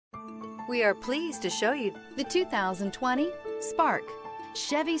We are pleased to show you the 2020 Spark.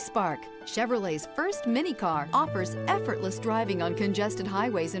 Chevy Spark, Chevrolet's first mini car, offers effortless driving on congested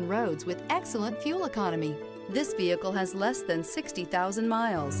highways and roads with excellent fuel economy. This vehicle has less than 60,000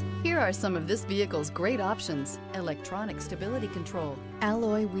 miles. Here are some of this vehicle's great options: electronic stability control,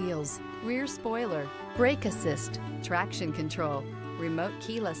 alloy wheels, rear spoiler, brake assist, traction control, remote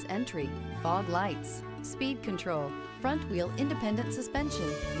keyless entry, fog lights, speed control, front wheel independent suspension,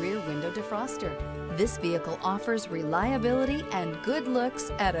 rear window defroster. This vehicle offers reliability and good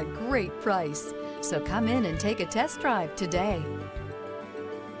looks at a great price. So come in and take a test drive today.